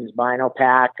Creations Bino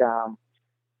Pack.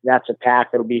 That's a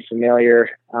pack that'll be familiar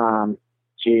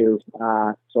to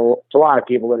a lot of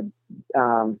people that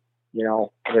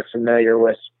they're familiar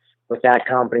with that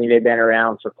company. They've been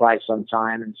around for quite some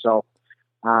time, and so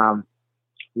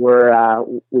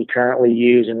we currently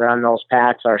use and run those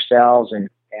packs ourselves, and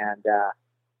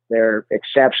they're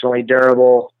exceptionally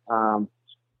durable.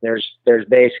 There's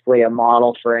basically a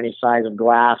model for any size of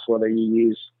glass, whether you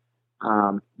use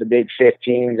the big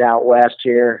 15s out west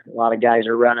here. A lot of guys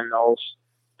are running those.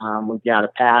 We've got a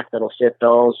pack that'll fit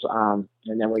those, and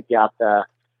then we've got the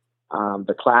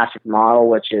classic model,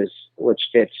 which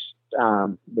fits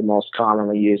the most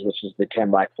commonly used, which is the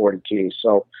 10x42.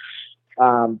 So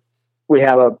we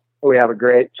have a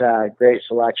great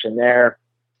selection there.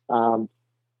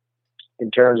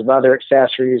 In terms of other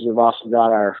accessories, we've also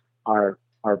got our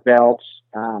belts,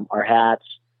 our hats,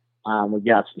 We've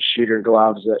got some shooter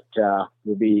gloves that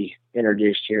will be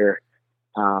introduced here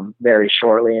very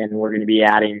shortly, and we're going to be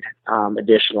adding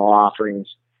additional offerings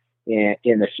in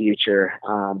the future.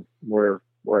 We're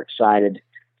excited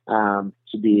to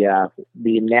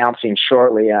be announcing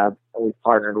shortly. We've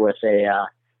partnered with a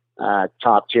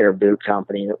top tier boot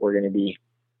company that we're going to be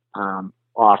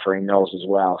offering those as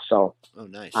well. So,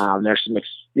 nice. There's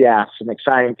some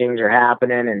exciting things are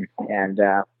happening, and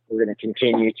we're going to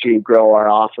continue to grow our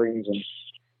offerings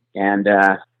and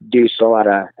do so at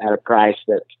a price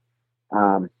that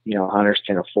hunters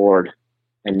can afford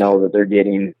and know that they're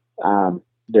getting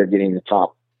the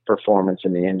top performance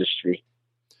in the industry.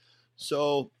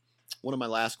 So, one of my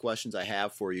last questions I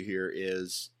have for you here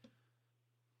is,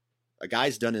 a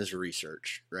guy's done his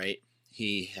research, right?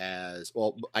 He has,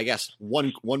 well, I guess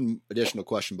one additional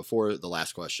question before the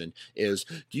last question is,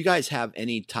 do you guys have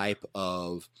any type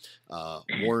of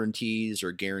warranties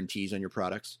or guarantees on your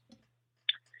products?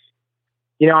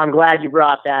 I'm glad you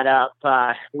brought that up.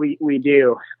 We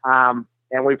do. And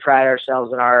we pride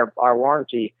ourselves in our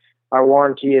warranty. Our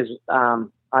warranty is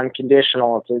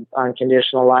unconditional. It's an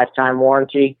unconditional lifetime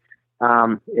warranty.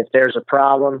 If there's a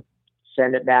problem,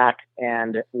 send it back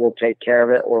and we'll take care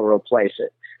of it or replace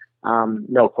it.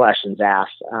 No questions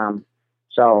asked.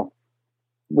 So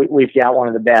we've got one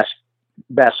of the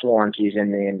best warranties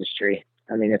in the industry.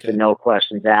 I mean, it's a no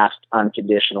questions asked,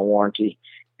 unconditional warranty.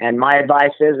 And my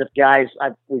advice is, if guys,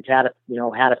 we've had a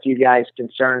few guys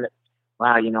concerned that,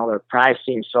 wow, their price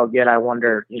seems so good. I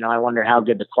wonder how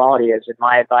good the quality is. And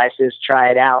my advice is, try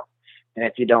it out. And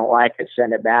if you don't like it,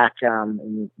 send it back.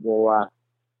 And we'll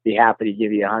be happy to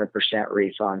give you 100%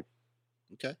 refund.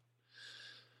 Okay.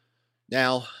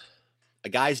 Now, a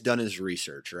guy's done his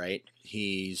research, right?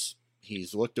 He's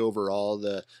looked over all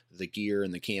the gear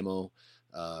and the camo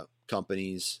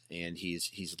companies, and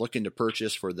he's looking to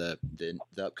purchase for the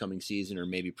upcoming season, or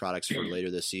maybe products for later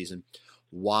this season.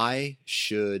 Why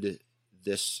should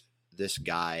this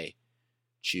guy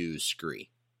choose Scree?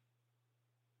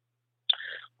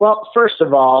 Well, first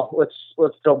of all, let's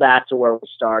go back to where we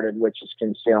started, which is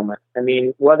concealment. I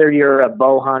mean, whether you're a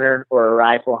bow hunter or a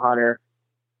rifle hunter,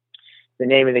 the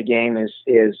name of the game is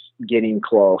getting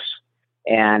close.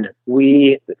 And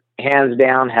we, hands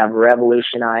down, have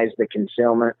revolutionized the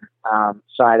concealment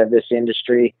side of this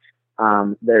industry.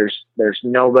 There's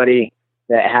nobody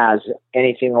that has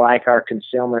anything like our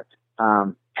concealment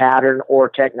pattern or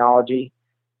technology.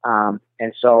 And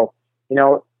so,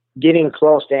 getting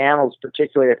close to animals,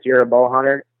 particularly if you're a bow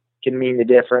hunter, can mean the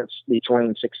difference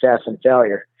between success and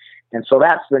failure. And so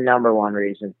that's the number one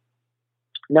reason.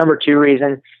 Number two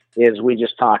reason is, we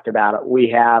just talked about it. We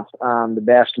have the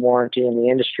best warranty in the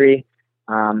industry.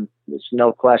 It's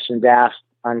no questions asked,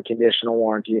 unconditional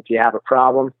warranty. If you have a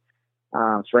problem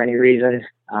for any reason,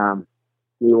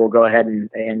 we will go ahead and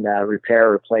repair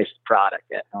or replace the product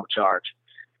at no charge.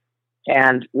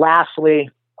 And lastly,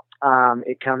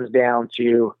 it comes down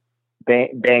to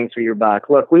bang for your buck.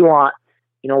 Look, we want,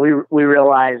 we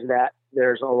realize that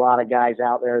there's a lot of guys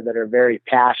out there that are very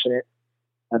passionate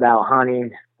about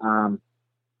hunting.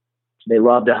 They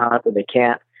love to hunt, but they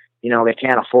can't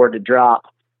afford to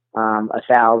drop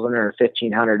 $1,000 or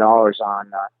 $1,500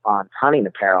 on hunting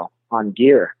apparel, on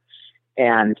gear.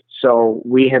 And so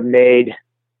we've made it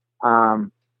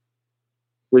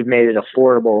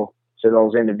affordable to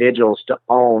those individuals to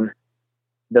own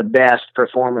the best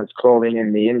performance clothing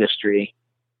in the industry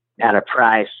at a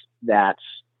price that's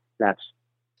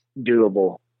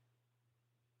doable.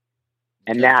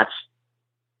 And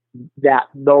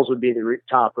those would be the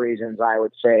top reasons I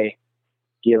would say,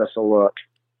 give us a look,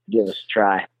 give us a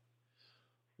try.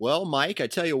 Well, Mike, I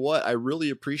tell you what, I really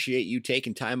appreciate you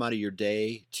taking time out of your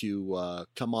day to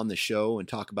come on the show and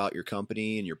talk about your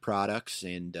company and your products,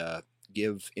 and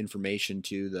give information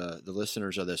to the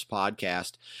listeners of this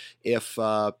podcast. If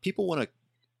people want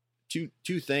to,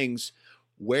 two things,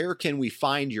 where can we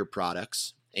find your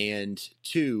products? And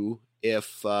two,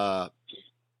 if we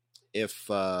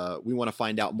want to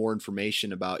find out more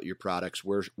information about your products,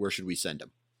 where should we send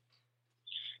them?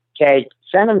 Okay,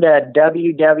 send them to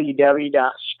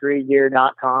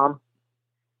www.screegear.com,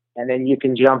 and then you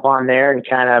can jump on there and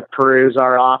kind of peruse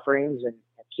our offerings and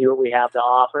see what we have to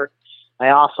offer. I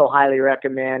also highly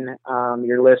recommend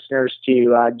your listeners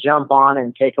to jump on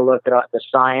and take a look at the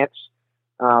science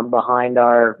behind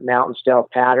our Mountain Stealth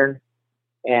pattern.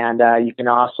 And you can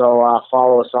also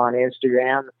follow us on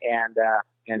Instagram and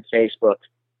Facebook.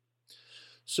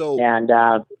 So, and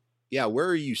where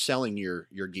are you selling your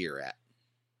gear at?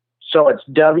 So it's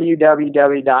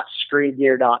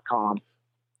www.screegear.com.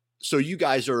 So you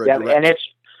guys are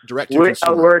direct to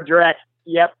consumer. We're direct.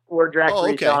 Yep, we're direct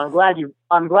retail.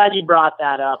 I'm glad you brought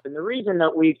that up. And the reason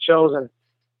that we've chosen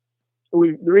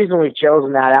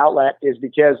that outlet is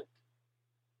because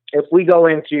if we go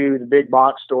into the big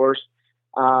box stores,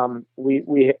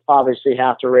 we obviously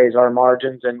have to raise our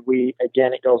margins, and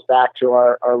it goes back to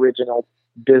our original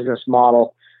business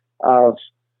model of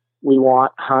we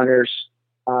want hunters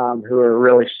who are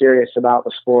really serious about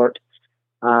the sport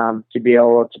to be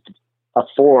able to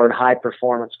afford high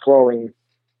performance clothing,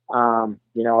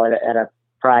 at a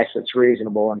price that's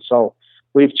reasonable. And so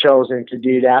we've chosen to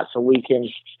do that so we can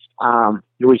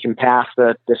pass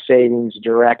the savings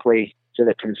directly to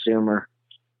the consumer.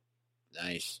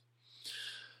 Nice.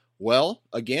 Well,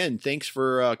 again, thanks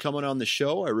for coming on the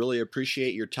show. I really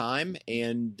appreciate your time,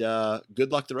 and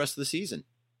good luck the rest of the season.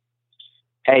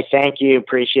 Hey, thank you.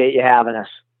 Appreciate you having us.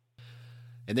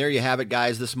 And there you have it,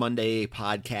 guys. This Monday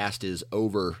podcast is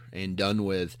over and done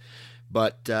with.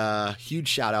 But huge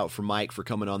shout out for Mike for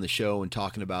coming on the show and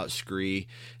talking about Scree.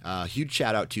 Huge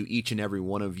shout out to each and every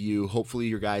one of you. Hopefully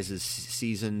your guys'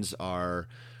 seasons are,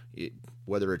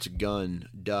 whether it's gun,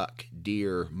 duck,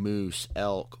 deer, moose,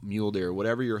 elk, mule deer,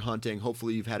 whatever you're hunting,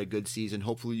 hopefully you've had a good season.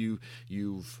 Hopefully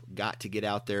you've got to get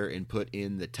out there and put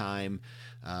in the time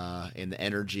and the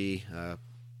energy.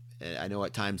 I know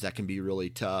at times that can be really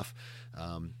tough.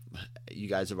 You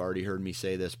guys have already heard me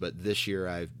say this, but this year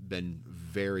I've been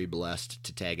very blessed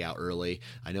to tag out early.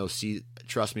 I know,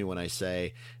 trust me when I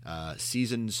say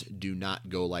seasons do not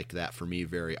go like that for me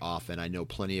very often. I know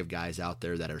plenty of guys out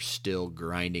there that are still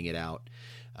grinding it out.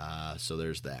 So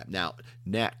there's that. Now,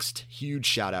 next, huge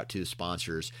shout out to the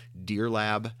sponsors, Deer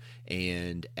Lab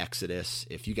and Exodus.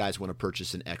 If you guys want to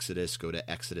purchase an Exodus, go to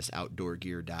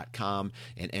ExodusOutdoorGear.com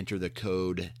and enter the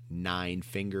code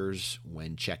 9fingers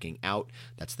when checking out.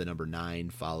 That's the number 9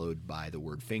 followed by the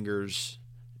word fingers,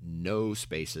 no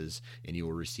spaces, and you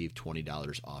will receive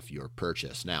 $20 off your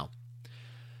purchase. Now,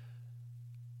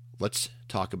 let's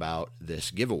talk about this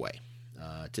giveaway.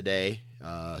 Today,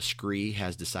 Scree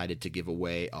has decided to give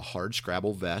away a hard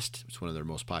Scrabble vest. It's one of their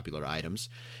most popular items.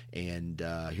 And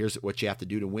here's what you have to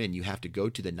do to win. You have to go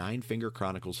to the Nine Finger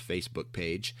Chronicles Facebook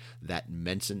page that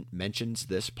mentions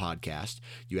this podcast.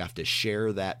 You have to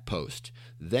share that post.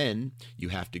 Then you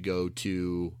have to go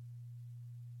to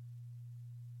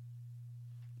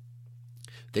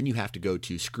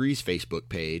Scree's Facebook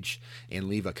page and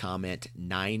leave a comment,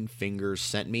 9 Fingers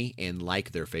Sent Me, and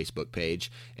like their Facebook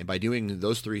page. And by doing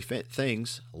those three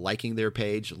things, liking their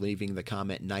page, leaving the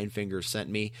comment, 9 Fingers Sent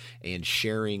Me, and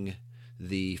sharing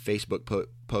the Facebook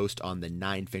post on the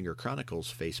Nine Finger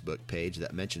Chronicles Facebook page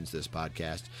that mentions this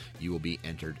podcast, you will be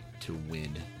entered to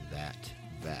win that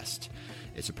vest.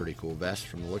 It's a pretty cool vest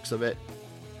from the looks of it.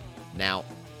 Now,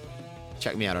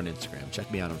 check me out on Instagram. Check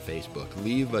me out on Facebook.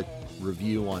 Leave a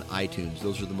review on iTunes.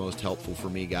 Those are the most helpful for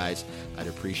me, guys. I'd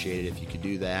appreciate it if you could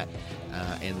do that.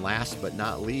 And last but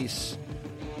not least,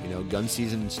 gun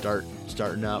season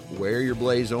starting up. Wear your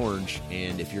Blaze Orange,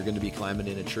 and if you're going to be climbing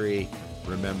in a tree,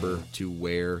 remember to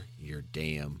wear your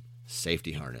damn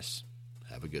safety harness.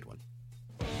 Have a good one.